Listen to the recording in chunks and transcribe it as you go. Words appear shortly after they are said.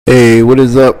Hey, what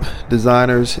is up,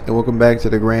 designers, and welcome back to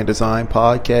the Grand Design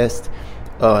Podcast.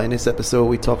 In this episode,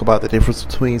 we talk about the difference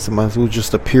between someone who's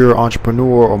just a pure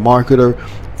entrepreneur or marketer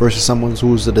versus someone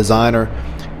who's a designer.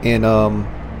 And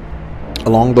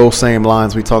along those same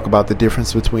lines, we talk about the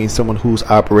difference between someone who's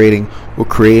operating or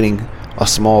creating a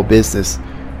small business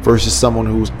versus someone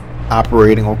who's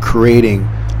operating or creating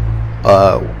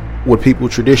what people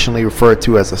traditionally refer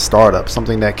to as a startup,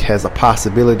 something that has a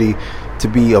possibility to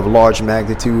be of large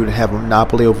magnitude, have a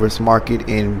monopoly over its market,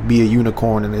 and be a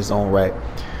unicorn in its own right.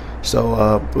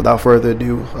 So without further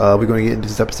ado, we're going to get into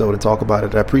this episode and talk about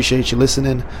it. I appreciate you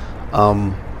listening.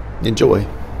 Enjoy.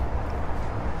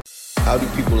 How do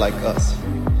people like us,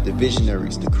 the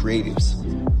visionaries, the creatives,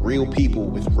 real people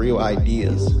with real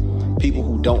ideas, people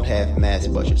who don't have mass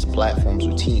budgets, platforms,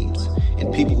 or teams,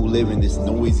 and people who live in this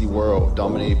noisy world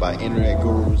dominated by internet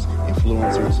gurus,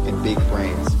 influencers, and big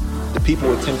brands, the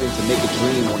people attempting to make a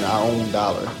dream on our own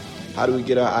dollar, how do we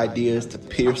get our ideas to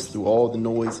pierce through all the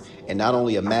noise in not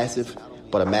only a massive,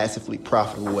 but a massively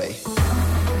profitable way?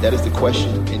 That is the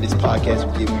question, and this podcast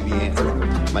will give you the answer.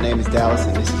 My name is Dallas,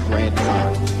 and this is Grand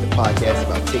Design, the podcast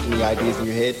about taking the ideas in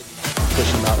your head,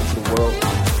 pushing them out into the world, in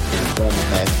the form of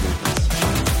mass movements.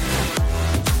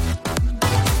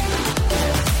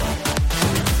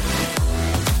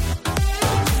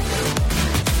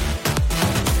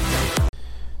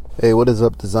 Hey, what is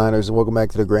up, designers, and welcome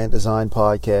back to the Grand Design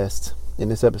Podcast. In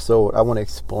this episode, I want to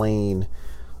explain,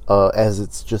 as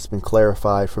it's just been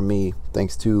clarified for me,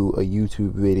 thanks to a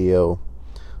YouTube video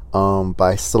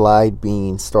by Slide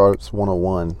Bean Startups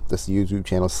 101. That's the YouTube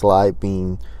channel, Slide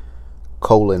Bean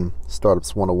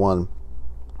Startups 101.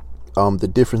 The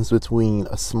difference between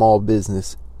a small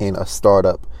business and a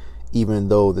startup, even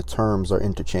though the terms are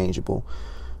interchangeable.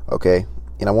 Okay.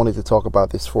 And I wanted to talk about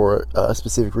this for a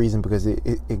specific reason because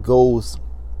it goes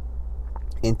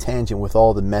in tangent with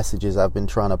all the messages I've been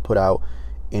trying to put out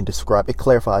and describe. It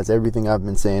clarifies everything I've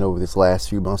been saying over this last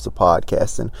few months of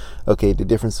podcasting. Okay, the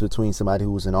difference between somebody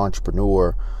who's an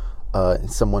entrepreneur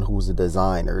and someone who's a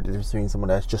designer. The difference between someone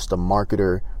that's just a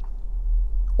marketer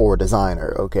or a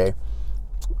designer. Okay.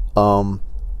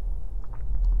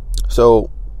 So,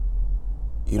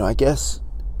 I guess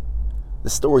the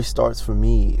story starts for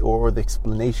me, or the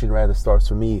explanation rather starts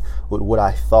for me with what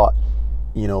I thought,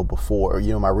 before.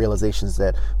 My realizations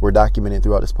that were documented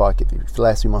throughout this podcast, the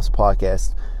last few months of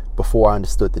podcast, before I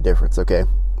understood the difference. Okay,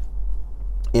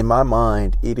 in my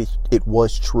mind, it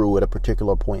was true at a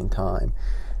particular point in time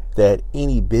that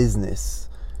any business,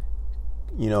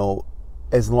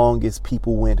 as long as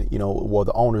people went,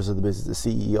 the owners of the business, the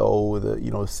CEO, the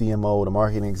CMO, the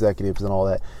marketing executives, and all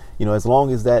that, as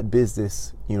long as that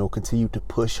business, continued to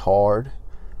push hard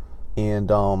and,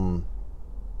 double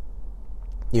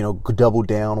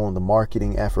down on the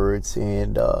marketing efforts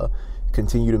and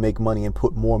continue to make money and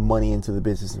put more money into the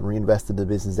business and reinvest in the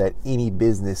business, that any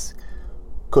business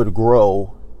could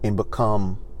grow and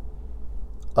become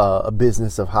a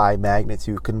business of high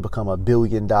magnitude, can become $1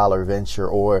 billion venture,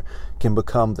 or can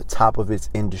become the top of its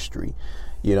industry.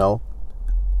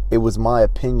 It was my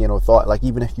opinion or thought, like,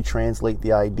 even if you translate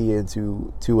the idea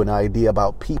into an idea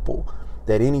about people,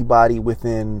 that anybody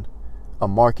within a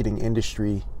marketing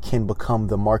industry can become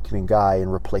the marketing guy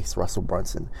and replace Russell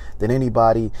Brunson. That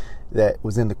anybody that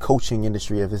was in the coaching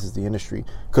industry, if this is the industry,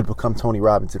 could become Tony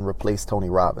Robbins and replace Tony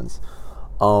Robbins.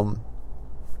 And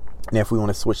if we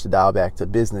want to switch the dial back to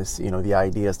business, the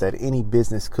idea is that any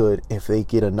business could, if they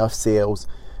get enough sales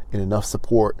and enough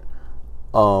support,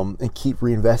 and keep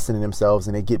reinvesting in themselves,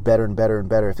 and they get better and better and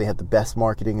better, if they have the best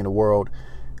marketing in the world,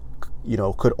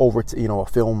 could a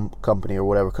film company or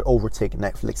whatever could overtake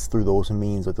Netflix through those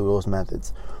means or through those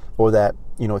methods. Or that,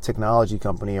 a technology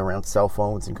company around cell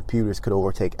phones and computers could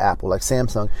overtake Apple. Like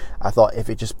Samsung, I thought if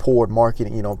it just poured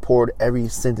marketing, poured every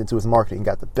cent into its marketing,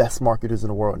 got the best marketers in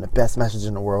the world and the best messages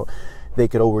in the world, they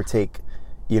could overtake,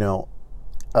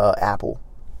 Apple.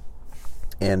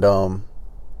 And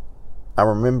I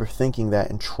remember thinking that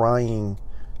and trying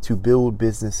to build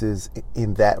businesses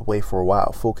in that way for a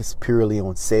while, focus purely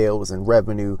on sales and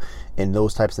revenue and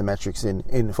those types of metrics,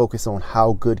 and focus on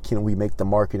how good can we make the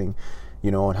marketing,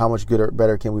 and how much good or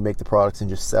better can we make the products, and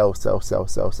just sell,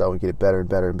 and get it better and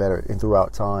better and better. And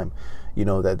throughout time,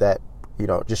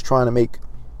 just trying to make,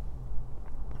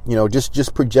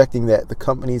 just projecting that the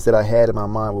companies that I had in my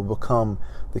mind will become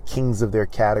the kings of their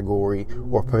category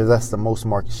or possess the most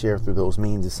market share through those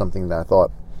means is something that I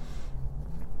thought.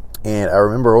 And I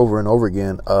remember over and over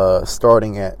again,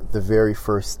 starting at the very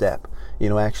first step,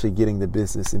 actually getting the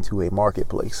business into a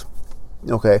marketplace.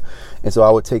 Okay. And so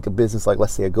I would take a business like,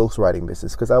 let's say, a ghostwriting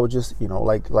business, because I would just,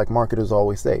 like marketers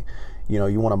always say,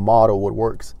 You want to model what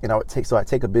works. And I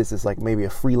take a business like maybe a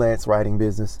freelance writing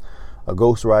business, a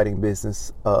ghost writing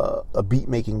business, a beat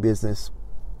making business.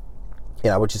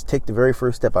 And I would just take the very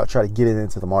first step. I would try to get it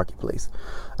into the marketplace.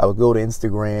 I would go to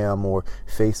Instagram or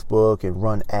Facebook and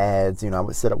run ads. I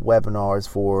would set up webinars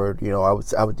for it.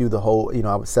 I would do the whole,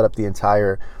 I would set up the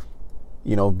entire,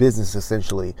 business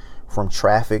essentially, from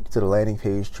traffic to the landing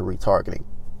page to retargeting.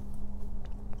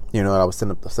 And I would set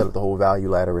up the whole value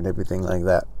ladder and everything like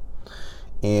that.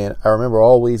 And I remember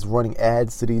always running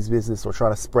ads to these businesses, or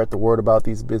trying to spread the word about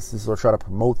these businesses, or try to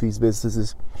promote these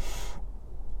businesses.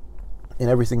 And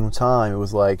every single time it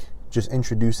was like just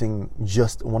introducing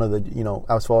just one of the,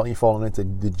 I was falling into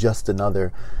the just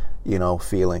another,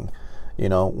 feeling,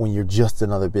 when you're just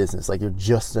another business, like you're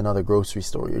just another grocery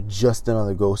store, you're just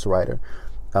another ghostwriter.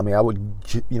 I mean, I would,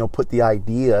 put the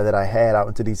idea that I had out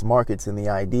into these markets, and the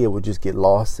idea would just get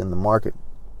lost in the market.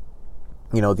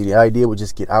 The idea would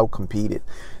just get out competed.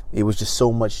 It was just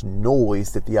so much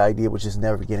noise that the idea would just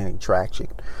never get any traction.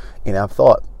 And I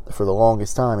thought for the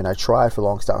longest time, and I tried for the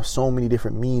longest time, so many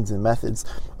different means and methods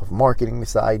of marketing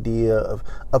this idea, of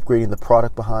upgrading the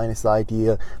product behind this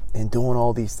idea, and doing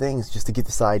all these things just to get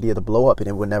this idea to blow up, and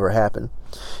it would never happen.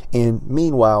 And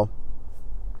meanwhile,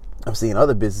 I'm seeing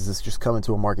other businesses just come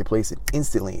into a marketplace and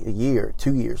instantly, a year,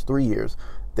 2 years, 3 years,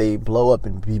 they blow up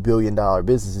and be billion-dollar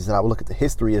businesses. And I would look at the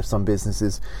history of some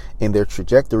businesses and their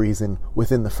trajectories, and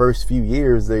within the first few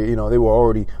years, they were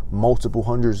already multiple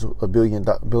hundreds of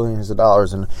billions of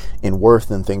dollars in worth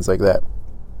and things like that.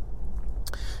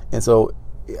 And so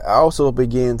I also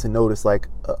began to notice like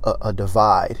a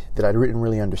divide that I didn't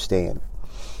really understand.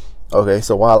 Okay,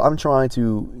 so while I'm trying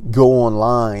to go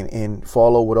online and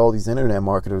follow what all these internet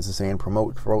marketers are saying,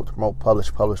 promote,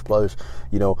 publish,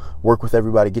 work with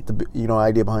everybody, get the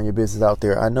idea behind your business out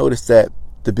there, I noticed that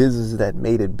the businesses that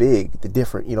made it big, the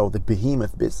different, the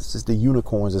behemoth businesses, the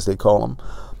unicorns as they call them,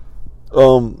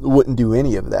 wouldn't do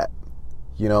any of that.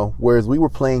 Whereas we were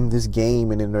playing this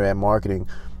game in internet marketing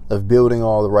of building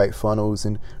all the right funnels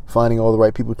and finding all the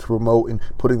right people to promote and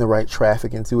putting the right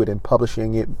traffic into it and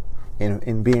publishing it,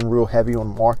 and being real heavy on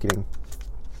marketing.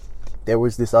 There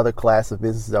was this other class of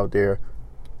businesses out there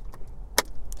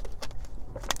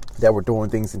that were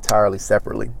doing things entirely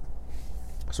separately.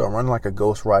 So I'm running like a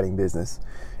ghostwriting business,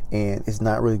 and it's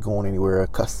not really going anywhere. A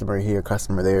customer here,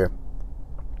 customer there.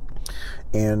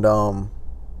 And I'm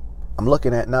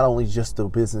looking at not only just the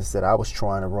business that I was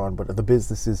trying to run, but the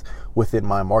businesses within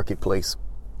my marketplace,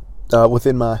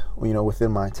 within my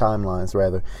timelines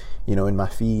rather, in my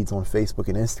feeds on Facebook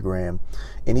and Instagram.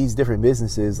 And these different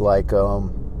businesses like,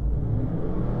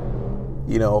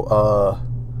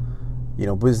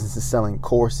 businesses selling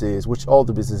courses, which all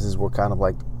the businesses were kind of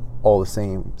like all the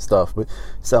same stuff, but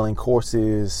selling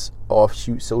courses,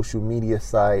 offshoot social media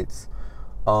sites,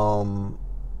 what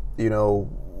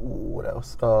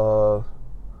else?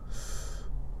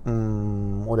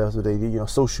 What else would they do?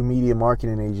 Social media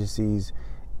marketing agencies.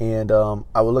 And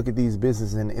I would look at these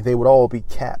businesses, and they would all be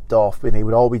capped off, and they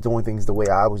would all be doing things the way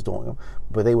I was doing them,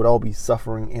 but they would all be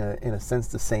suffering in a sense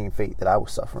the same fate that I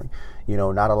was suffering.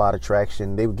 Not a lot of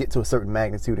traction. They would get to a certain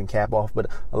magnitude and cap off, but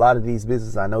a lot of these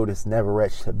businesses I noticed never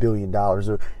reached $1 billion, or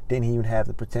didn't even have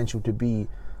the potential to be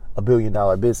 $1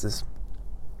 billion business.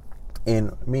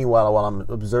 And meanwhile, while I'm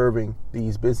observing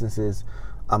these businesses,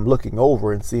 I'm looking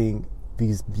over and seeing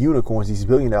these unicorns, these $1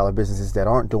 billion businesses that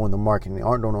aren't doing the marketing,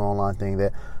 aren't doing the online thing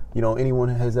that, anyone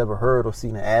has ever heard or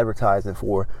seen an advertisement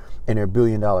for, in their $1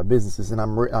 billion businesses. And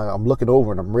I'm looking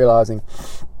over and I'm realizing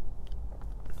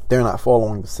they're not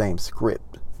following the same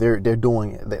script. They're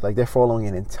following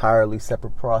an entirely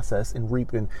separate process and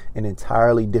reaping an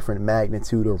entirely different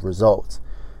magnitude of results.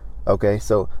 Okay,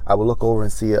 so I would look over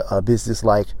and see a business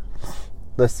like,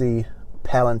 let's see,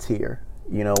 Palantir,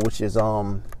 which is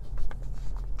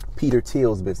Peter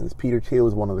Thiel's business. Peter Thiel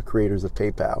is one of the creators of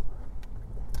PayPal,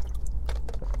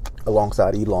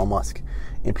 alongside Elon Musk.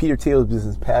 And Peter Thiel's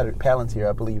business, Palantir,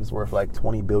 I believe, is worth like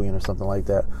 20 billion or something like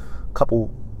that,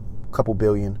 couple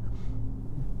billion.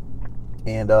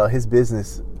 And his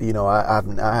business, I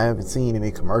haven't seen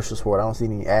any commercials for it. I don't see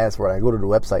any ads for it. I go to the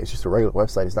website. It's just a regular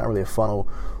website. It's not really a funnel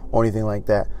or anything like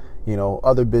that.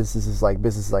 Other businesses like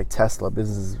Tesla.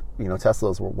 Tesla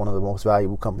is one of the most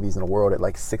valuable companies in the world at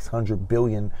like 600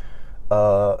 billion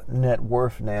net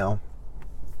worth now.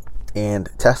 And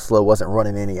Tesla wasn't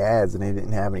running any ads, and they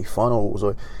didn't have any funnels,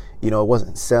 or it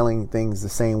wasn't selling things the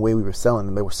same way we were selling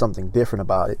them. There was something different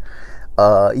about it.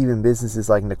 Even businesses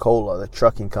like Nikola, the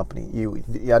trucking company,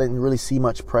 I didn't really see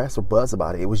much press or buzz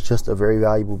about it. It was just a very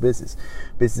valuable business.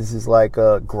 Businesses like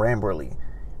Grammarly,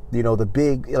 the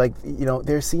big,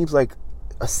 there seems like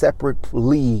a separate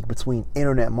league between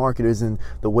internet marketers and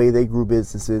the way they grew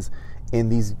businesses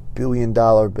and these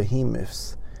billion-dollar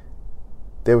behemoths.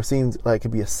 There seems like it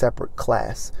could be a separate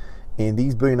class. And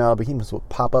these billion-dollar behemoths would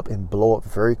pop up and blow up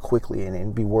very quickly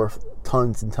and be worth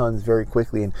tons and tons very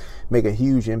quickly and make a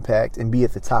huge impact and be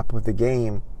at the top of the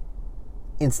game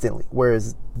instantly.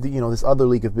 Whereas, this other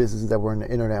league of businesses that were in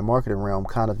the internet marketing realm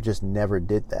kind of just never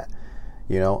did that.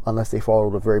 Unless they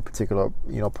followed a very particular,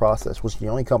 process, which the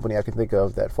only company I can think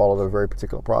of that followed a very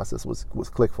particular process was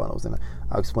ClickFunnels. And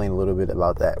I'll explain a little bit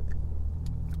about that.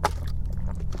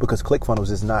 Because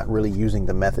ClickFunnels is not really using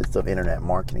the methods of internet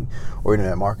marketing or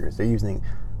internet marketers. They're using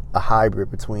a hybrid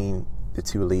between the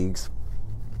two leagues.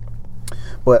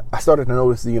 But I started to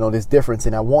notice, this difference,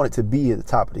 and I wanted to be at the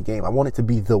top of the game. I wanted to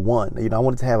be the one. I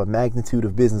wanted to have a magnitude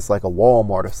of business like a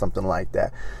Walmart or something like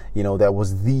that. That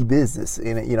was the business,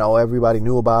 and everybody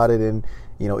knew about it, and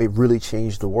it really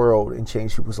changed the world and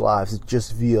changed people's lives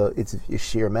just via its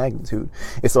sheer magnitude.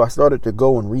 And so I started to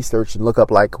go and research and look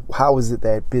up, like, how is it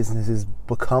that businesses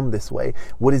become this way?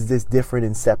 What is this different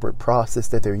and separate process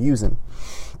that they're using?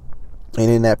 And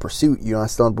in that pursuit, I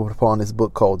stumbled upon this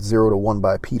book called 0 to 1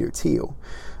 by Peter Thiel.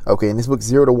 Okay, in this book,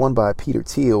 0 to 1 by Peter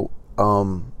Thiel,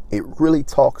 it really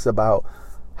talks about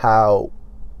how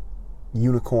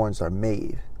unicorns are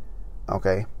made.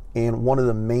 Okay, and one of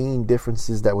the main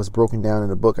differences that was broken down in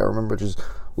the book, I remember just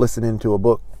listening to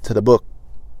the book,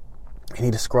 and he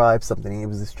described something. It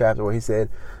was this chapter where he said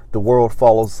the world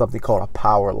follows something called a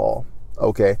power law.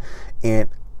 Okay, and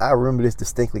I remember this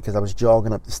distinctly because I was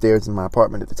jogging up the stairs in my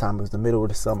apartment at the time. It was the middle of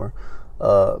the summer.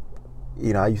 I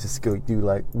used to do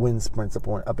like wind sprints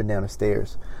up and down the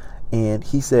stairs. And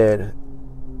he said,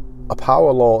 a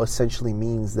power law essentially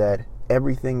means that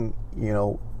everything,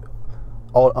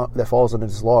 all that falls under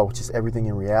this law, which is everything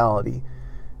in reality,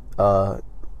 a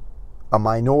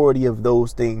minority of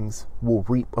those things will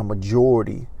reap a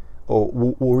majority, or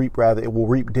will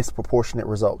reap disproportionate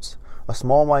results. A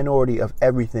small minority of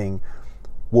everything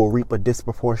will reap a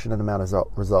disproportionate amount of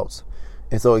results.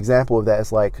 And so example of that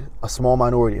is like a small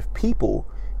minority of people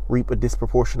reap a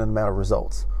disproportionate amount of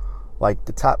results. Like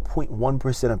the top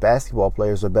 0.1% of basketball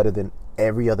players are better than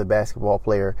every other basketball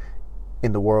player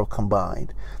in the world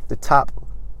combined. The top,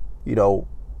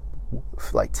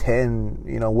 like 10,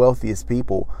 wealthiest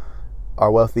people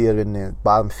are wealthier than the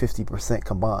bottom 50%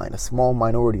 combined. A small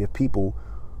minority of people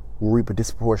will reap a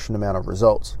disproportionate amount of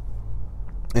results.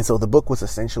 And so the book was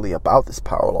essentially about this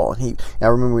power law. And I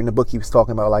remember in the book he was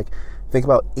talking about, like, think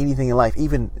about anything in life,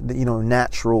 even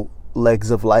natural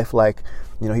legs of life. Like,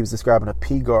 he was describing a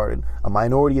pea garden. A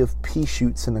minority of pea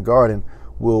shoots in the garden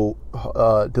will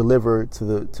deliver to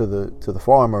the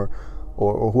farmer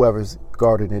or whoever's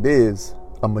garden it is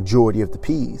a majority of the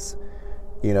peas.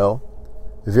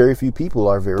 Very few people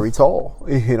are very tall.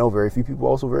 Very few people are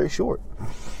also very short.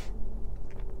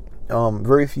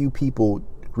 Very few people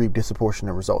reap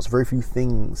disproportionate results. Very few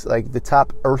things, like the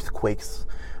top earthquakes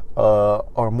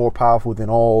are more powerful than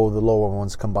all the lower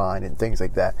ones combined and things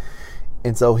like that.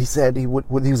 And so he said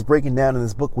what he was breaking down in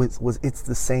this book was it's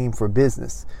the same for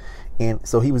business. And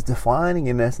so he was defining,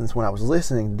 in essence, when I was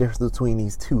listening, the difference between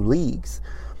these two leagues.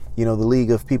 The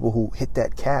league of people who hit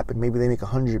that cap and maybe they make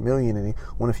 $100 million and they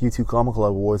won a few Two Comma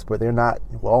Club awards, but they're not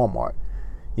Walmart.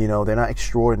 They're not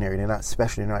extraordinary. They're not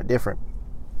special. They're not different.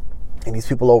 And these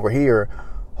people over here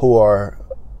who are,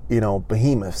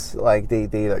 behemoths, like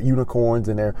they are unicorns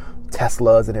and they're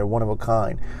Teslas and they're one of a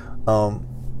kind.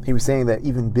 He was saying that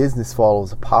even business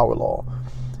follows a power law,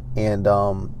 and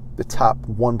the top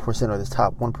 1% or the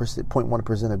top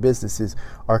 0.1% of businesses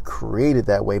are created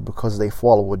that way because they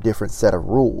follow a different set of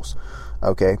rules.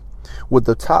 Okay, with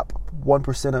the top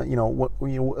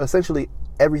 1%, essentially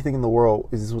everything in the world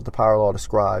is what the power law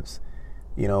describes.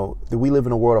 That we live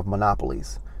in a world of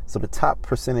monopolies. So the top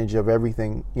percentage of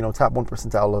everything, top 1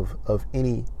 percentile of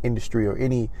any industry or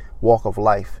any walk of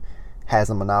life has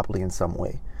a monopoly in some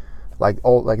way. Like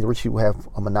the rich people have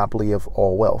a monopoly of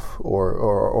all wealth,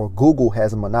 or Google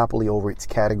has a monopoly over its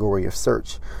category of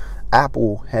search.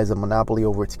 Apple has a monopoly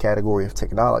over its category of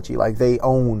technology. Like they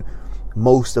own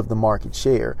most of the market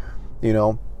share.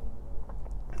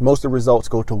 Most of the results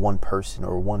go to one person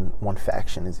or one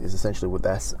faction is essentially what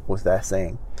that's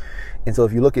saying. And so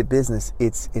if you look at business,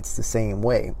 it's the same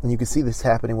way. And you can see this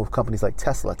happening with companies like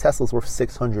Tesla. Tesla's worth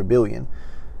 $600 billion.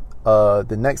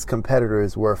 The next competitor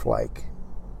is worth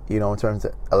in terms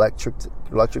of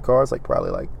electric cars,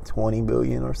 probably $20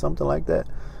 billion or something like that.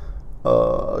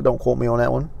 Don't quote me on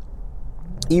that one.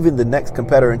 Even the next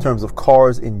competitor in terms of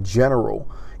cars in general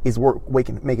is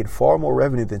making far more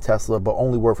revenue than Tesla, but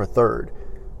only worth a third,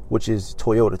 which is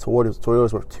Toyota.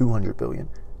 Toyota's worth $200 billion.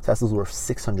 Tesla's worth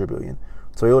 $600 billion.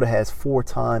 Toyota has 4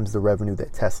 times the revenue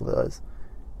that Tesla does.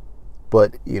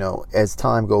 But, as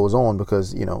time goes on,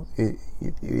 because, it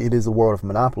is a world of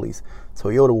monopolies,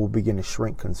 Toyota will begin to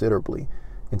shrink considerably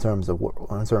in terms of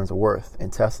worth,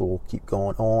 and Tesla will keep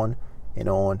going on and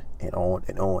on and on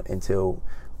and on until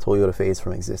Toyota fades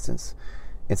from existence.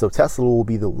 And so Tesla will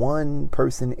be the one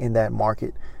person in that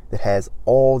market that has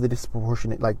all the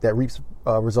disproportionate, that reaps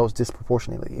results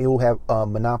disproportionately. It will have a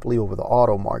monopoly over the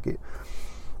auto market,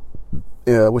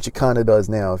 which it kind of does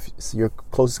now. If your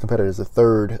closest competitor is a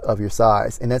third of your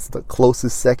size, and that's the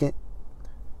closest second,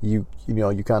 you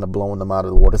kind of blowing them out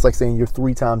of the water. It's like saying you're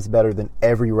 3 times better than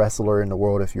every wrestler in the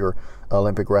world if you're an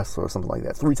Olympic wrestler or something like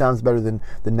that. 3 times better than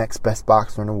the next best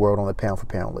boxer in the world on the pound for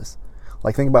pound list.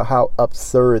 Think about how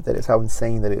absurd that is, how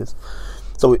insane that is.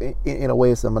 So in a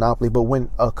way, it's a monopoly. But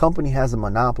when a company has a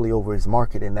monopoly over its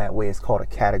market in that way, it's called a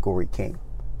category king.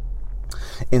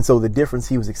 And so the difference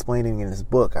he was explaining in his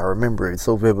book, I remember it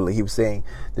so vividly. He was saying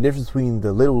the difference between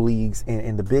the little leagues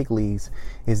and the big leagues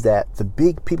is that the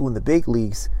big people in the big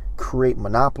leagues create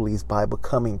monopolies by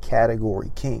becoming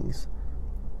category kings.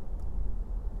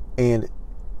 And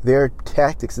their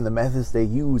tactics and the methods they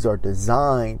use are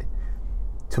designed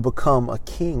to become a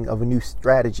king of a new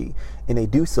strategy. And they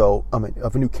do so,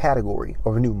 of a new category,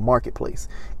 of a new marketplace.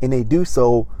 And they do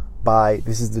so by,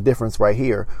 this is the difference right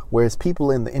here, whereas people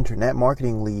in the internet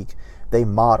marketing league, they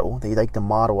like to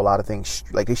model a lot of things,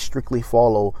 they strictly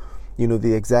follow,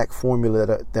 the exact formula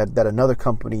that another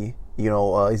company,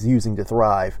 is using to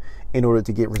thrive in order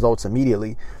to get results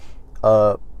immediately.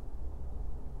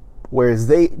 Whereas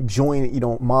they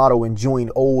model and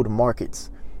join old markets.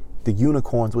 The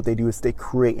unicorns, what they do is they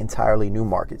create entirely new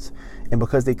markets. And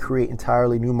because they create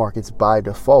entirely new markets by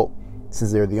default,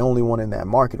 since they're the only one in that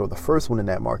market, or the first one in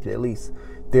that market at least,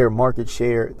 their market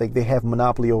share, they have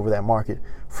monopoly over that market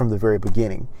from the very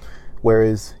beginning.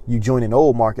 Whereas you join an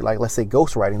old market, let's say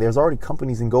ghostwriting, there's already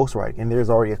companies in ghostwriting, and there's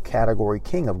already a category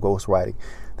king of ghostwriting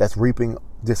that's reaping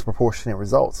disproportionate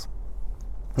results.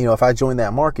 If I join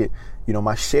that market,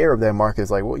 my share of that market is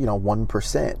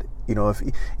 1%.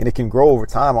 And it can grow over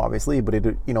time, obviously, but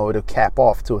it'll cap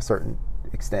off to a certain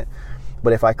extent.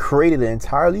 But if I created an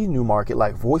entirely new market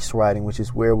like voice writing, which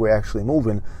is where we're actually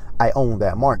moving, I own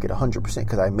that market 100%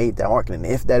 because I made that market. And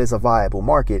if that is a viable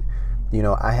market,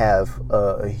 I have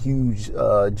a huge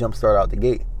jump start out the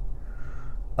gate.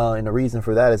 And the reason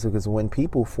for that is because when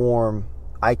people form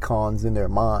icons in their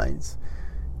minds,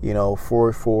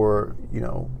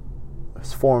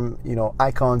 form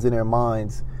icons in their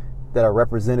minds that are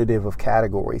representative of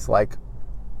categories,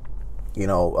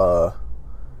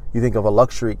 you think of a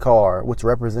luxury car, what's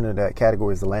represented in that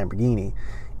category is the Lamborghini.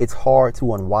 It's hard to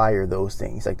unwire those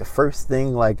things. The first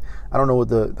thing, I don't know what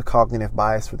the cognitive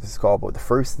bias for this is called, but the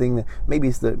first thing that maybe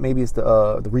it's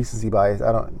the recency bias.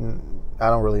 I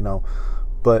don't really know,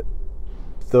 but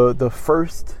the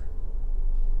first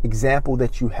example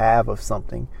that you have of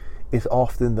something is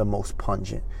often the most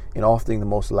pungent and often the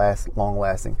most long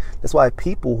lasting. That's why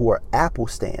people who are Apple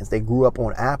stans, they grew up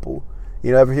on Apple.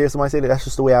 Ever hear somebody say that? That's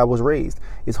just the way I was raised.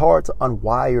 It's hard to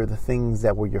unwire the things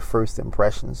that were your first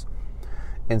impressions.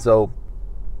 And so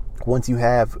once you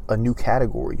have a new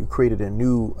category, you created a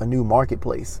new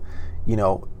marketplace,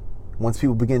 once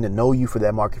people begin to know you for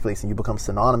that marketplace and you become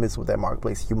synonymous with that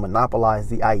marketplace, you monopolize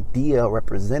the idea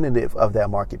representative of that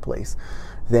marketplace,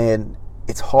 then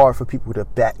it's hard for people to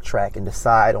backtrack and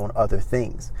decide on other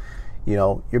things.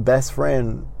 Your best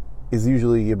friend is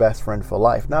usually your best friend for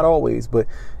life. Not always, but,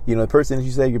 the person that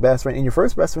you say your best friend and your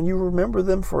first best friend, you remember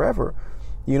them forever.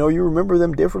 You remember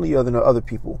them differently than other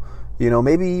people.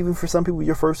 Maybe even for some people,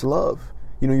 your first love,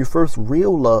 your first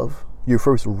real love.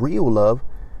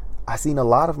 I've seen a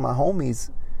lot of my homies,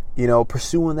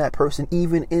 pursuing that person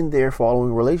even in their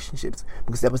following relationships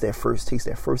because that was their first taste,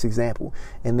 their first example.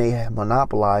 And they have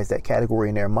monopolized that category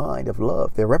in their mind of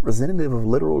love. They're representative of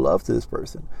literal love to this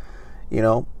person.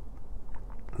 The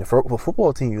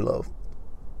football team you love,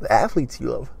 the athletes you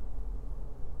love.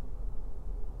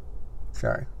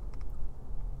 Sorry.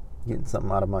 Getting something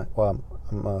out of my, I'm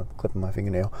clipping my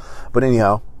fingernail. But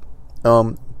anyhow,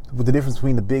 with the difference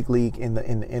between the big league and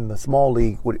the small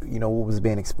league, what was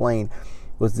being explained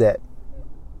was that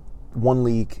one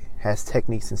league has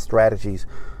techniques and strategies,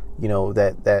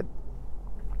 that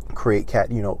create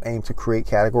aim to create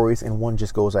categories, and one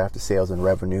just goes after sales and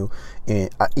revenue and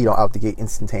out the gate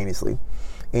instantaneously.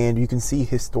 And you can see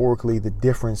historically the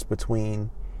difference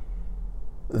between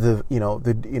the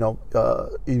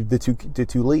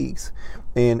two leagues,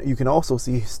 and you can also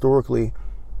see historically,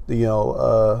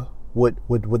 what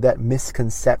that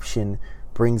misconception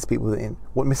brings people in.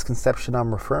 What misconception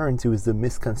I'm referring to is the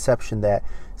misconception that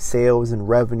sales and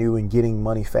revenue and getting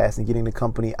money fast and getting the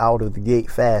company out of the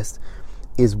gate fast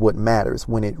is what matters,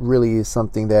 when it really is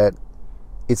something that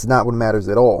it's not what matters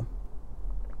at all.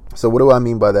 So what do I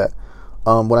mean by that?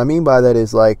 What I mean by that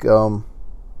is like a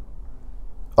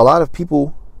lot of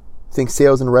people think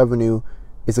sales and revenue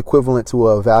is equivalent to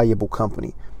a valuable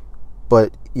company.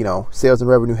 But, sales and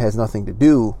revenue has nothing to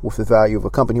do with the value of a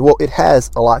company. Well, it has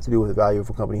a lot to do with the value of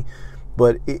a company,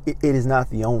 but it is not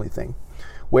the only thing.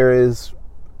 Whereas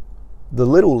the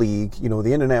Little League,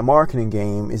 the internet marketing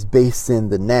game is based in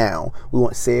the now. We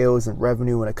want sales and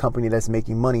revenue and a company that's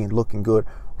making money and looking good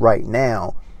right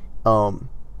now.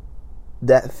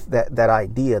 That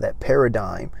idea, that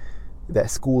paradigm,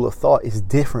 that school of thought is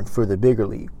different for the bigger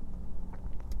league.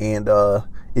 And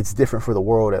it's different for the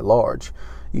world at large.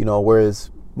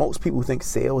 Whereas most people think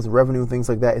sales and revenue and things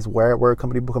like that is where a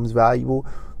company becomes valuable.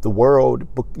 The world,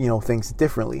 thinks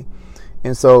differently.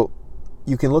 And so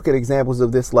you can look at examples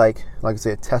of this, like I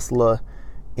said, Tesla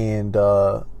and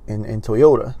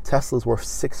Toyota. Tesla's worth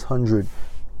 $600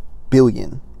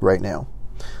 billion right now.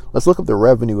 Let's look up the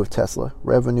revenue of Tesla.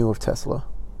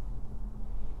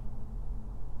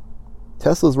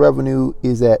 Tesla's revenue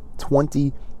is at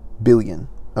 $20 billion,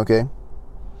 okay?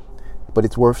 But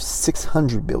it's worth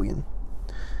 $600 billion.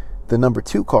 The number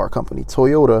 2 car company,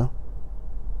 Toyota,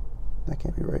 that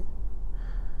can't be right.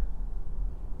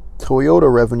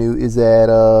 Toyota revenue is at,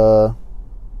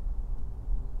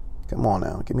 come on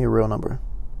now, give me a real number.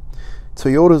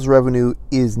 Toyota's revenue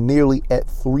is nearly at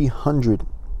 $300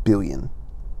 billion.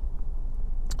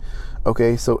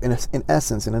 Okay, so in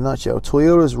essence, in a nutshell,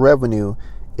 Toyota's revenue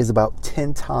is about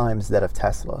 10 times that of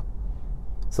Tesla.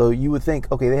 So you would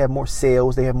think, okay, they have more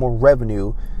sales, they have more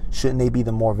revenue. Shouldn't they be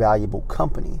the more valuable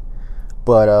company?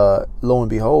 But lo and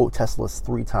behold, Tesla's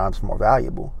 3 times more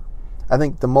valuable. I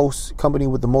think the company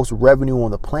with the most revenue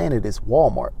on the planet is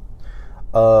Walmart.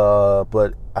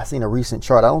 But I seen a recent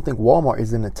chart. I don't think Walmart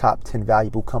is in the top 10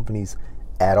 valuable companies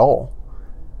at all.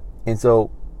 And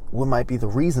so what might be the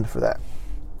reason for that?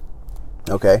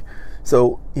 Okay.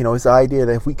 So, it's the idea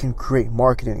that if we can create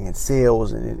marketing and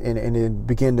sales and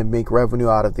begin to make revenue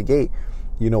out of the gate,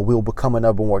 we'll become a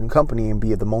number 1 company and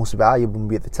be the most valuable and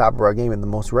be at the top of our game and the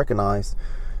most recognized.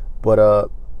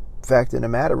 But fact of the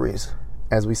matter is,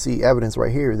 as we see evidence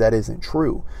right here, that isn't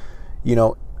true.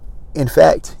 In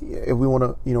fact, if we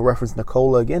want to, reference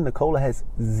Nikola again, Nikola has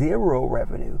 0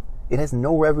 revenue. It has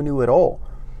no revenue at all.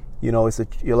 It's an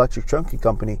electric trunking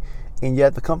company. And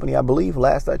yet the company, I believe,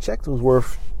 last I checked, was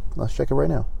worth, let's check it right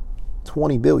now,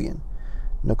 $20 billion.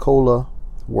 Nikola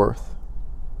worth.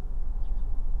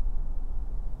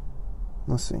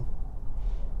 Let's see.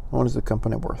 What is the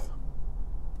company worth?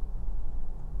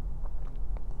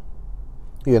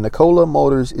 Yeah, Nikola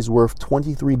Motors is worth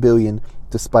 $23 billion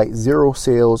despite 0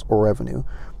 sales or revenue.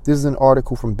 This is an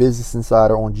article from Business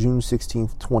Insider on June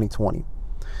 16th, 2020.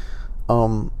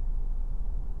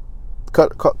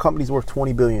 Company's worth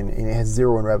 $20 billion and it has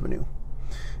 0 in revenue.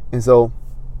 And so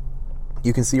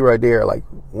you can see right there, like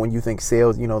when you think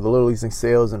sales, the Little League think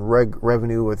sales and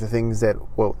revenue are the things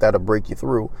that'll break you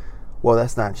through. Well,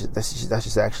 that's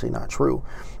just actually not true.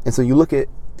 And so you look at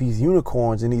these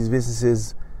unicorns and these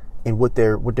businesses and what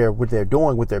they're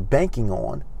doing, what they're banking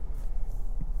on.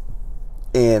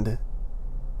 And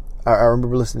I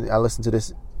remember I listened to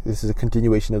this. This is a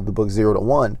continuation of the book 0 to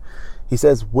 1. He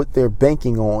says what they're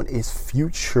banking on is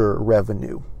future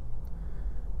revenue.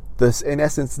 In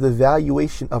essence, the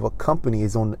valuation of a company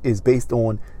is based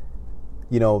on,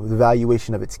 the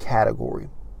valuation of its category.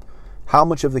 How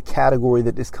much of the category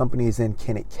that this company is in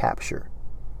can it capture?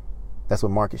 That's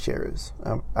what market share is,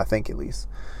 I think at least.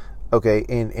 Okay,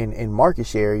 in market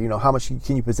share, how much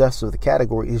can you possess of the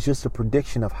category is just a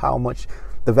prediction of how much.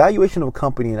 The valuation of a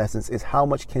company, in essence, is how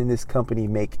much can this company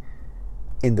make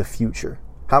in the future?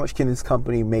 How much can this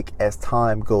company make as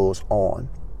time goes on?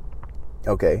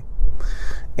 Okay.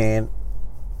 And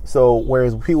so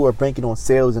whereas people are banking on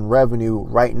sales and revenue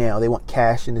right now, they want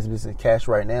cash in this business, cash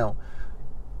right now.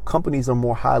 Companies are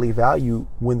more highly valued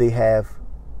when they have,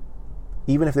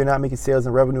 even if they're not making sales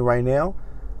and revenue right now,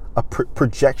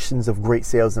 projections of great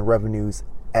sales and revenues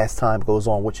as time goes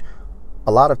on, which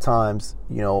a lot of times,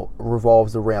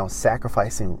 revolves around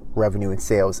sacrificing revenue and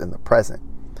sales in the present.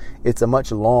 It's a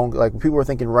much like people are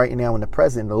thinking right now in the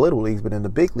present in the little leagues, but in the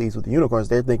big leagues with the unicorns,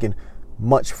 they're thinking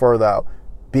much further out,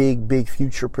 big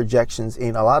future projections.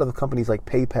 And a lot of the companies like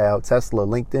PayPal, Tesla,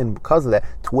 LinkedIn, because of that,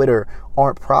 Twitter,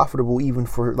 aren't profitable even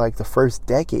for like the first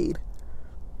decade,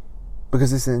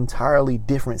 because it's an entirely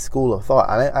different school of thought.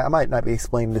 I might not be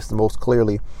explaining this the most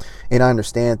clearly, and I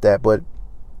understand that, but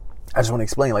I just want to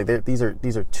explain, like, these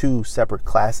are two separate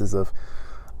classes of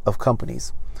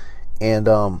companies. And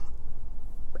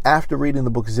after reading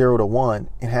the book 0 to 1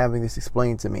 and having this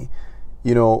explained to me,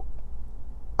 you know,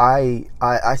 I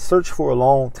searched for a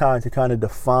long time to kind of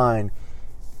define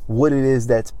what it is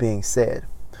that's being said.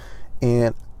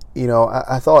 And, you know,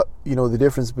 I thought, you know, the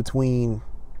difference was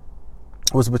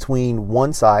between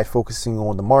one side focusing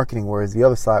on the marketing, whereas the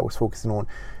other side was focusing on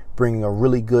bringing a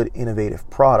really good, innovative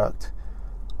product.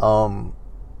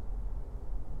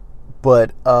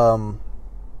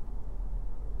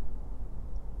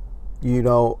 You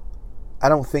know, I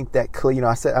don't think that clear. You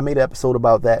know, I made an episode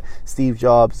about that, Steve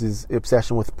Jobs'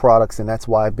 obsession with products, and that's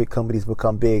why big companies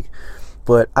become big.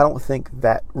 But I don't think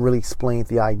that really explains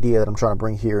the idea that I'm trying to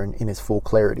bring here in its full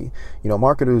clarity. You know,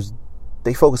 marketers,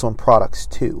 they focus on products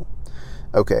too.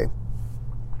 Okay.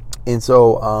 And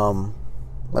so,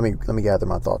 let me gather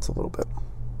my thoughts a little bit.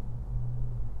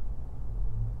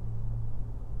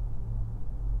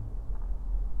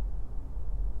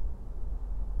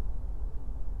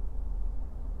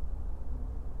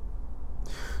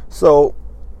 So,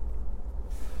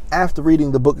 after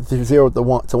reading the book 0 to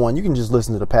 1, you can just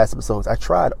listen to the past episodes. I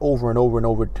tried over and over and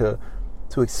over to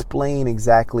explain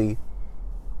exactly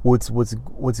what's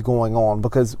going on,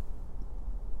 because,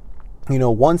 you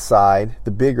know, one side,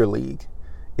 the bigger league,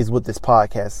 is what this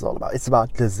podcast is all about. It's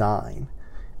about design,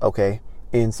 okay?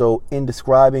 And so, in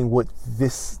describing what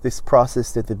this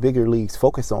process that the bigger leagues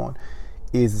focus on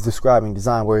is describing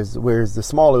design, whereas the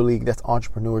smaller league, that's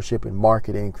entrepreneurship and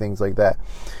marketing, things like that.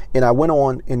 And I went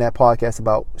on in that podcast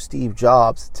about Steve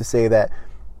Jobs to say that,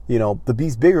 you know,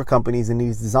 these bigger companies and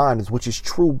these designers, which is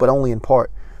true, but only in part,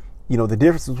 you know, the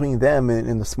difference between them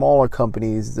and the smaller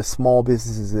companies, the small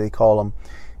businesses they call them,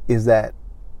 is that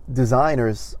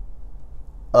designers,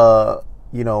 you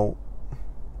know,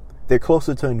 they're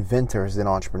closer to inventors than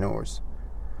entrepreneurs.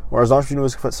 Whereas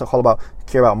entrepreneurs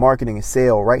care about marketing and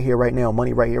sale right here, right now,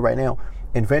 money right here, right now.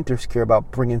 Inventors care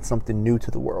about bringing something new to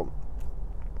the world.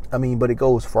 I mean, but it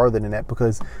goes farther than that,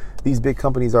 because these big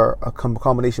companies are a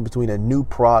combination between a new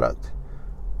product,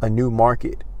 a new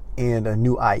market, and a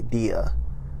new idea,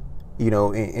 you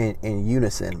know, in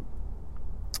unison.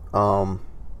 Yeah,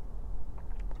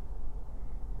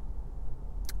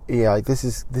 like this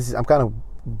is, I'm kind of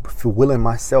willing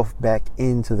myself back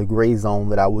into the gray zone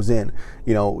that I was in.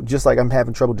 You know, just like I'm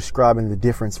having trouble describing the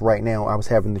difference right now, I was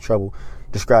having the trouble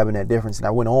describing that difference. And I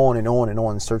went on and on and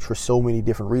on and searched for so many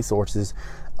different resources.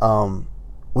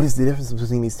 What is the difference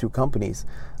between these two companies?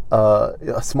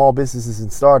 Small businesses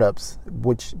and startups,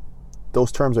 which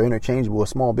those terms are interchangeable. A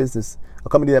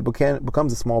company that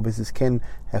becomes a small business can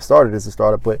have started as a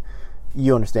startup, but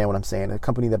you understand what I'm saying. A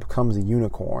company that becomes a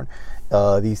unicorn,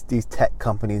 these tech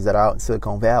companies that are out in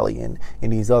Silicon Valley, and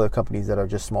these other companies that are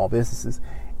just small businesses.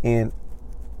 And,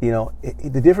 you know,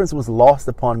 the difference was lost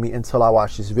upon me until I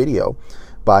watched this video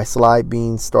by Sly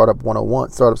Beans, Startups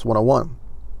 101.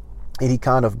 And he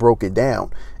kind of broke it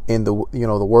down in the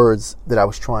words that I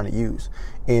was trying to use.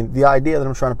 And the idea that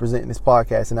I'm trying to present in this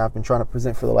podcast, and I've been trying to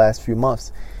present for the last few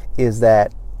months, is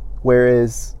that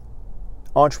whereas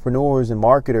entrepreneurs and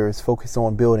marketers focus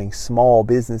on building small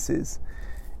businesses,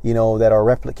 you know, that are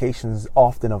replications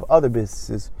often of other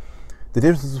businesses, the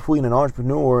difference between an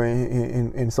entrepreneur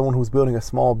and someone who's building a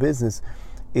small business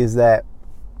is that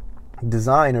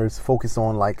designers focus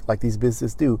on, like these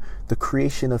businesses do, the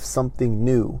creation of something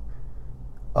new,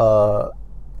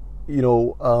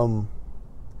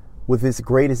 with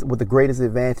the greatest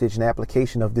advantage and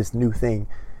application of this new thing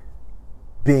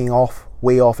being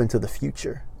way off into the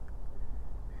future.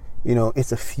 You know,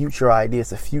 it's a future idea.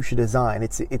 It's a future design.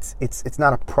 It's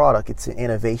not a product. It's an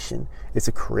innovation. It's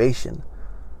a creation.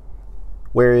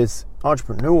 Whereas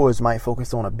entrepreneurs might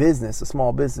focus on a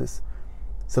small business,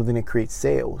 something that creates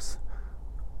sales.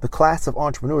 The class of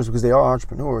entrepreneurs, because they are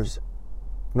entrepreneurs,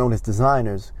 known as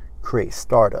designers, create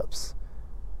startups.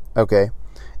 Okay.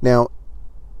 Now,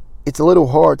 it's a little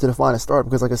hard to define a startup,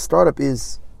 because like a startup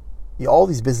is, all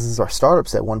these businesses are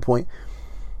startups at one point.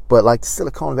 But like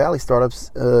Silicon Valley startups,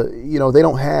 they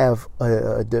don't have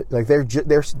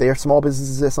they're small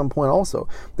businesses at some point also.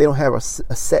 They don't have a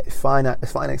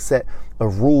finite set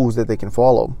of rules that they can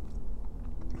follow.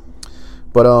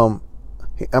 But I'm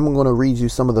going to read you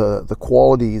some of the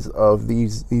qualities of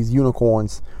these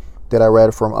unicorns that I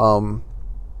read from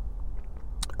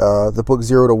the book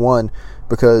 0 to 1,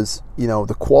 because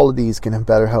the qualities can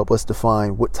better help us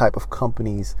define what type of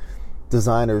companies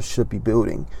designers should be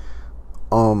building.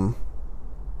 Even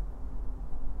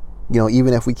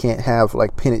if we can't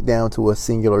pin it down to a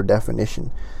singular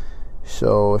definition.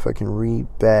 So if I can read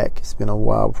back, it's been a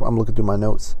while. I'm looking through my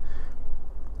notes.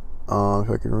 If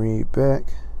I can read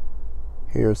back.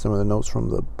 Here are some of the notes from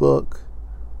the book.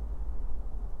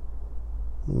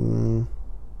 I'm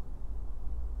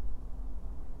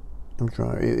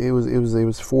trying. It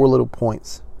was 4 little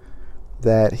points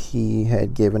that he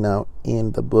had given out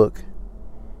in the book.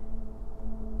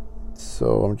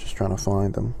 So I'm just trying to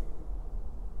find them.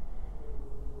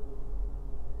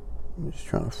 I'm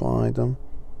just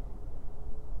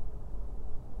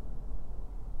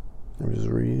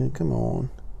reading. Come on.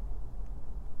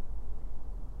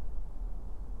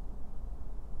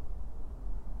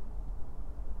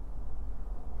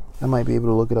 I might be able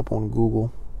to look it up on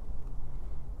Google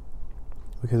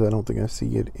because I don't think I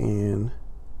see it in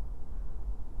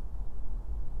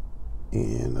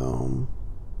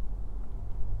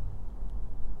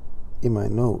my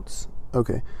notes.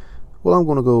 Okay. Well, I'm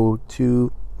going to go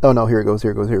to... Oh, no, here it goes.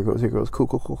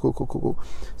 Cool.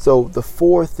 So the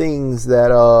 4 things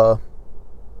that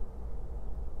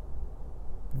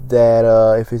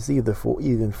if it's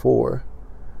even 4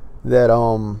 that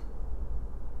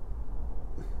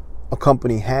a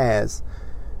company has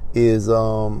is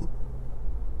that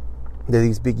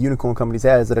these big unicorn companies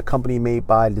has, that a company made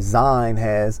by design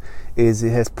has, is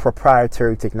it has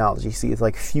proprietary technology. See, it's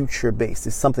like future based.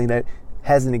 It's something that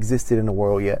hasn't existed in the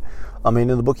world yet. I mean,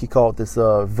 in the book he called this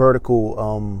vertical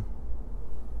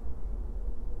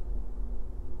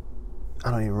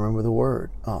I don't even remember the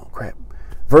word. Oh crap.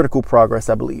 Vertical progress,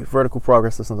 I believe. Vertical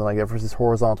progress or something like that versus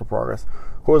horizontal progress.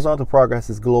 Horizontal progress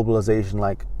is globalization,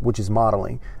 which is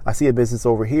modeling. I see a business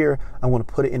over here. I'm going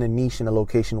to put it in a niche in a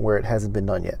location where it hasn't been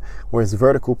done yet. Whereas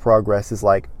vertical progress is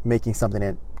like making something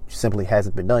that simply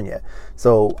hasn't been done yet.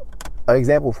 So an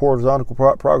example of horizontal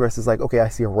progress is like, okay, I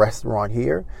see a restaurant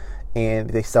here and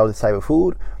they sell this type of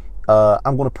food.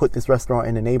 I'm going to put this restaurant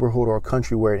in a neighborhood or a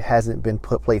country where it hasn't been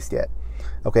placed yet.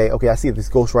 Okay, I see this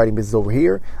ghostwriting business over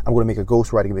here. I'm going to make a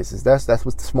ghostwriting business. That's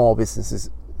what the small businesses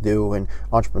do and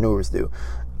entrepreneurs do.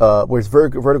 Whereas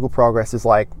vertical progress is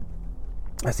like,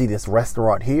 I see this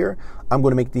restaurant here. I'm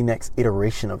going to make the next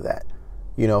iteration of that.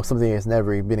 Something that's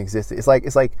never been existed. It's like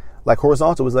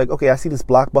horizontal is like, okay, I see this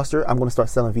Blockbuster. I'm going to start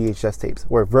selling VHS tapes.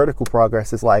 Where vertical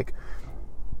progress is like,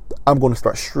 I'm going to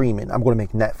start streaming. I'm going to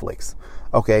make Netflix.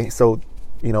 Okay, so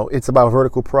it's about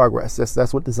vertical progress.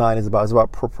 That's what design is about. It's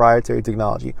about proprietary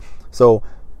technology. So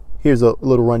here's a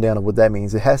little rundown of what that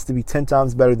means. It has to be 10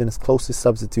 times better than its closest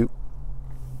substitute.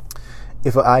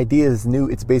 If an idea is new,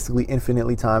 it's basically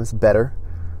infinitely times better.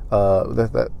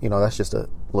 That's just a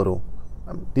little.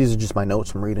 These are just my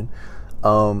notes from reading.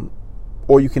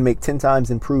 Or you can make 10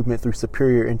 times improvement through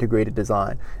superior integrated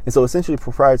design. And so essentially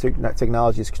proprietary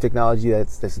technology is technology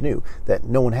that's new, that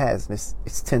no one has. And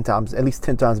it's 10 times, at least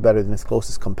 10 times better than its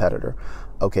closest competitor.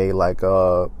 Okay, like,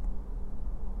 Blockbuster,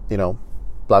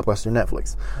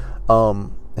 Netflix.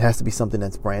 It has to be something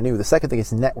that's brand new. The second thing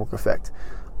is network effect.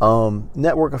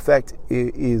 Network effect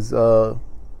is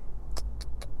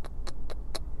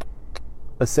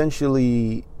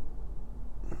essentially...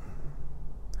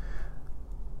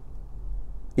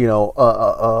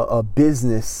 a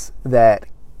business that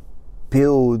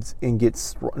builds and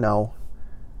gets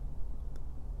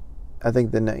I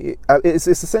think it's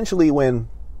essentially when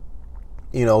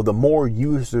the more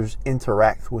users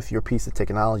interact with your piece of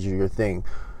technology or your thing,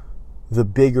 the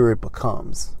bigger it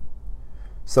becomes.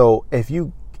 So if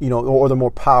or the more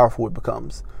powerful it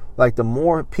becomes. Like the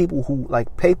more people who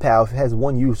like PayPal, if it has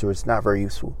 1 user, it's not very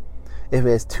useful. If it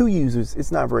has 2 users,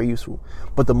 it's not very useful.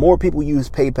 But the more people use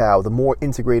PayPal, the more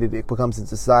integrated it becomes in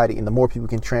society and the more people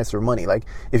can transfer money. Like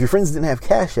if your friends didn't have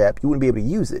Cash App, you wouldn't be able to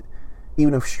use it,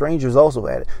 even if strangers also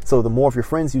had it. So the more of your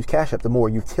friends use Cash App, the more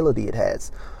utility it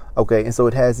has. Okay, and so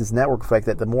it has this network effect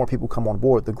that the more people come on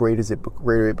board, the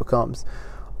greater it becomes.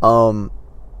 I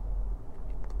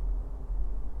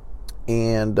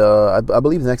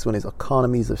believe the next one is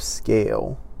economies of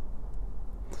scale.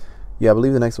 Yeah, I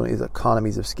believe the next one is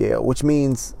economies of scale, which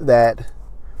means that,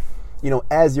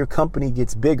 as your company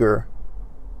gets bigger,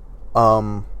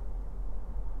 the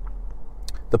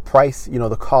price,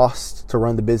 the cost to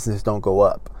run the business don't go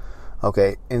up.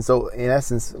 Okay, and so in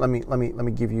essence, let me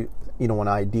give you, an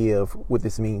idea of what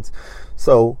this means.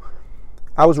 So,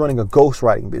 I was running a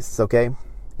ghostwriting business, okay,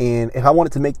 and if I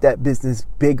wanted to make that business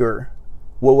bigger,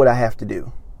 what would I have to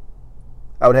do?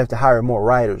 I would have to hire more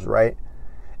writers, right?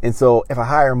 And so if I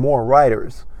hire more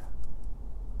writers,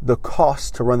 the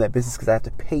cost to run that business, because I have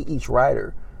to pay each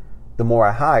writer, the more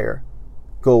I hire,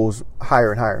 goes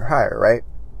higher and higher and higher, right?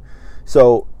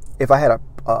 So if I had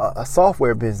a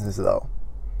software business, though,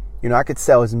 I could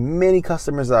sell as many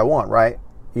customers as I want, right?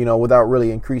 Without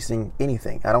really increasing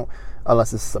anything.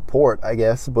 Unless it's support, I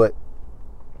guess, but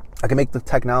I can make the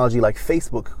technology like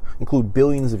Facebook, include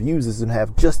billions of users and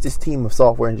have just this team of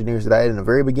software engineers that I had in the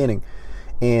very beginning,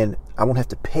 and I won't have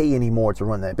to pay anymore to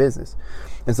run that business.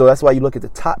 And so that's why you look at the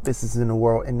top businesses in the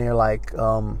world, and they're like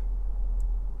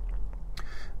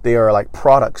they are like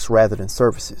products rather than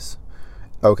services.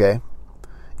 Okay.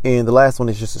 And the last one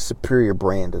is just a superior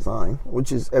brand design,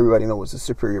 which is, everybody knows, a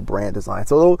superior brand design.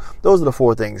 So those are the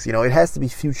four things. You know, it has to be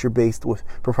future based with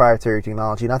proprietary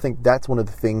technology. And I think that's one of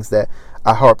the things that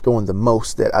I harped on the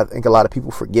most, that I think a lot of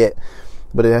people forget.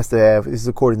 But it has to have, this is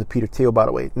according to Peter Thiel, by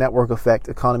the way, network effect,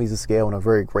 economies of scale, and a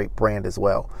very great brand as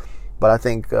well. But I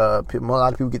think a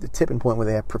lot of people get the tipping point where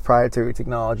they have proprietary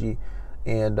technology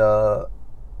and, a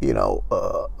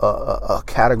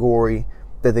category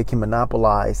that they can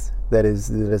monopolize that is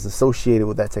associated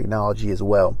with that technology as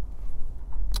well.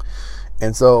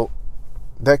 And so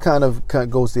that kind of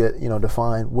goes to,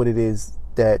 define what it is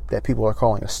that people are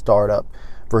calling a startup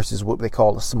versus what they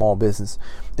call a small business.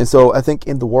 And so I think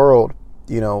in the world,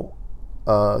 we'll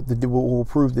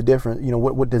prove the difference,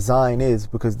 what design is,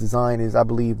 because design is, I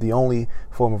believe, the only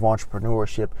form of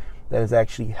entrepreneurship that is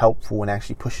actually helpful and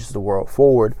actually pushes the world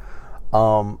forward,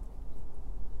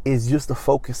 is just a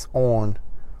focus on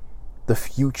the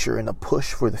future and a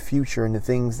push for the future and the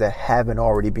things that haven't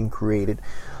already been created,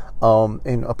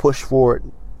 and a push for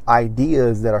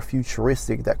ideas that are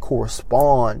futuristic, that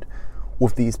correspond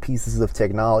with these pieces of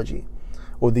technology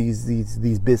or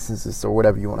these businesses or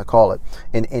whatever you want to call it.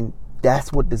 And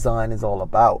that's what design is all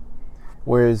about.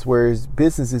 Whereas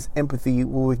business is empathy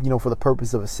with, for the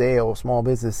purpose of a sale, small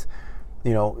business,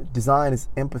 design is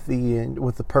empathy and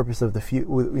with the purpose of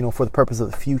for the purpose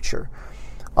of the future.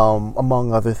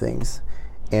 Among other things.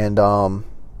 And I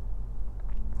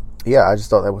just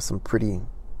thought that was some pretty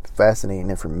fascinating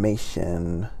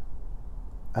information.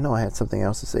 I know I had something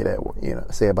else to say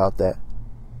about that,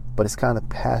 but it's kind of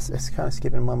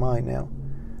skipping my mind now.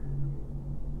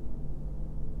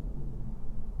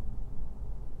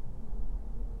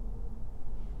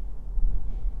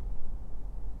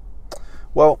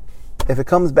 Well, if it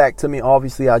comes back to me,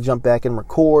 obviously I'll jump back and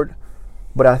record.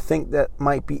 But I think that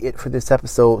might be it for this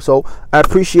episode. So I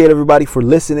appreciate everybody for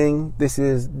listening. This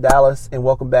is Dallas, and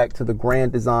welcome back to the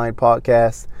Grand Design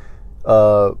Podcast.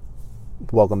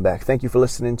 Welcome back. Thank you for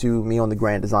listening to me on the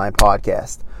Grand Design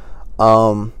Podcast.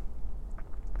 I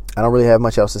don't really have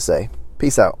much else to say.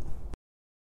 Peace out.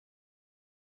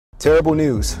 Terrible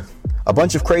news. A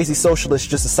bunch of crazy socialists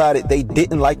just decided they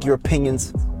didn't like your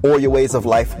opinions or your ways of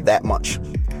life that much.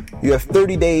 You have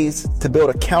 30 days to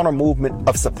build a counter movement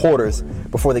of supporters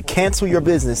before they cancel your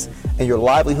business and your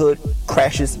livelihood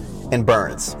crashes and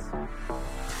burns.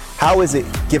 How is it,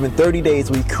 given 30 days,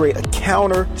 will you create a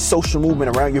counter social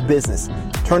movement around your business,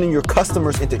 turning your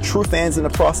customers into true fans in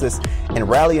the process and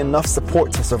rally enough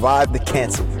support to survive the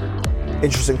cancel?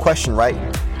 Interesting question, right?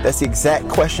 That's the exact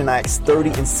question I asked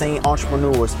 30 insane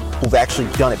entrepreneurs who've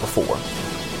actually done it before.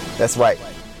 That's right.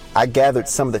 I gathered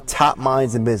some of the top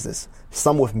minds in business,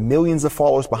 some with millions of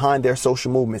followers behind their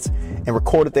social movements, and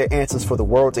recorded their answers for the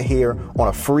world to hear on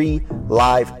a free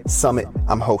live summit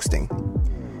I'm hosting.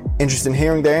 Interested in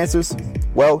hearing their answers?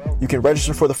 Well, you can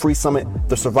register for the free summit,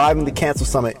 the Surviving the Cancel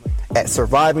Summit, at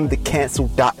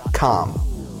survivingthecancel.com.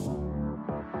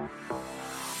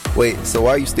 Wait, so why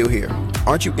are you still here?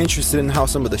 Aren't you interested in how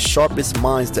some of the sharpest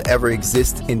minds to ever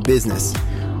exist in business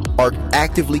are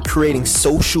actively creating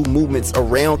social movements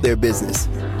around their business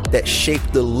that shape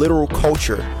the literal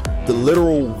culture, the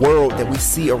literal world that we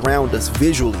see around us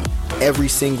visually every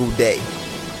single day?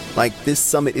 Like, this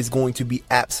summit is going to be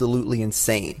absolutely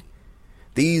insane.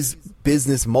 These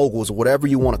business moguls, whatever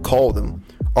you want to call them,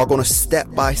 are going to step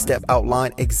by step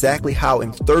outline exactly how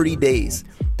in 30 days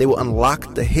they will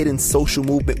unlock the hidden social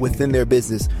movement within their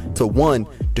business to, 1,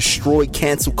 destroy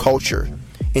cancel culture,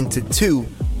 and to 2,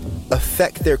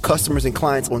 affect their customers and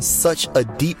clients on such a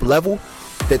deep level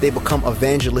that they become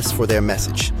evangelists for their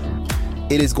message.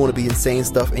 It is going to be insane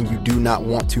stuff, and you do not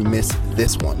want to miss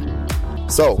this one.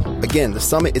 So, again, the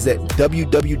summit is at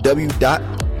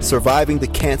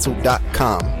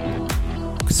www.survivingthecancel.com.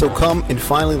 So come and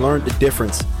finally learn the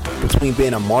difference between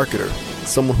being a marketer,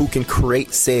 someone who can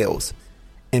create sales,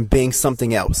 and being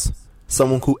something else,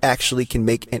 someone who actually can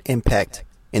make an impact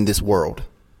in this world.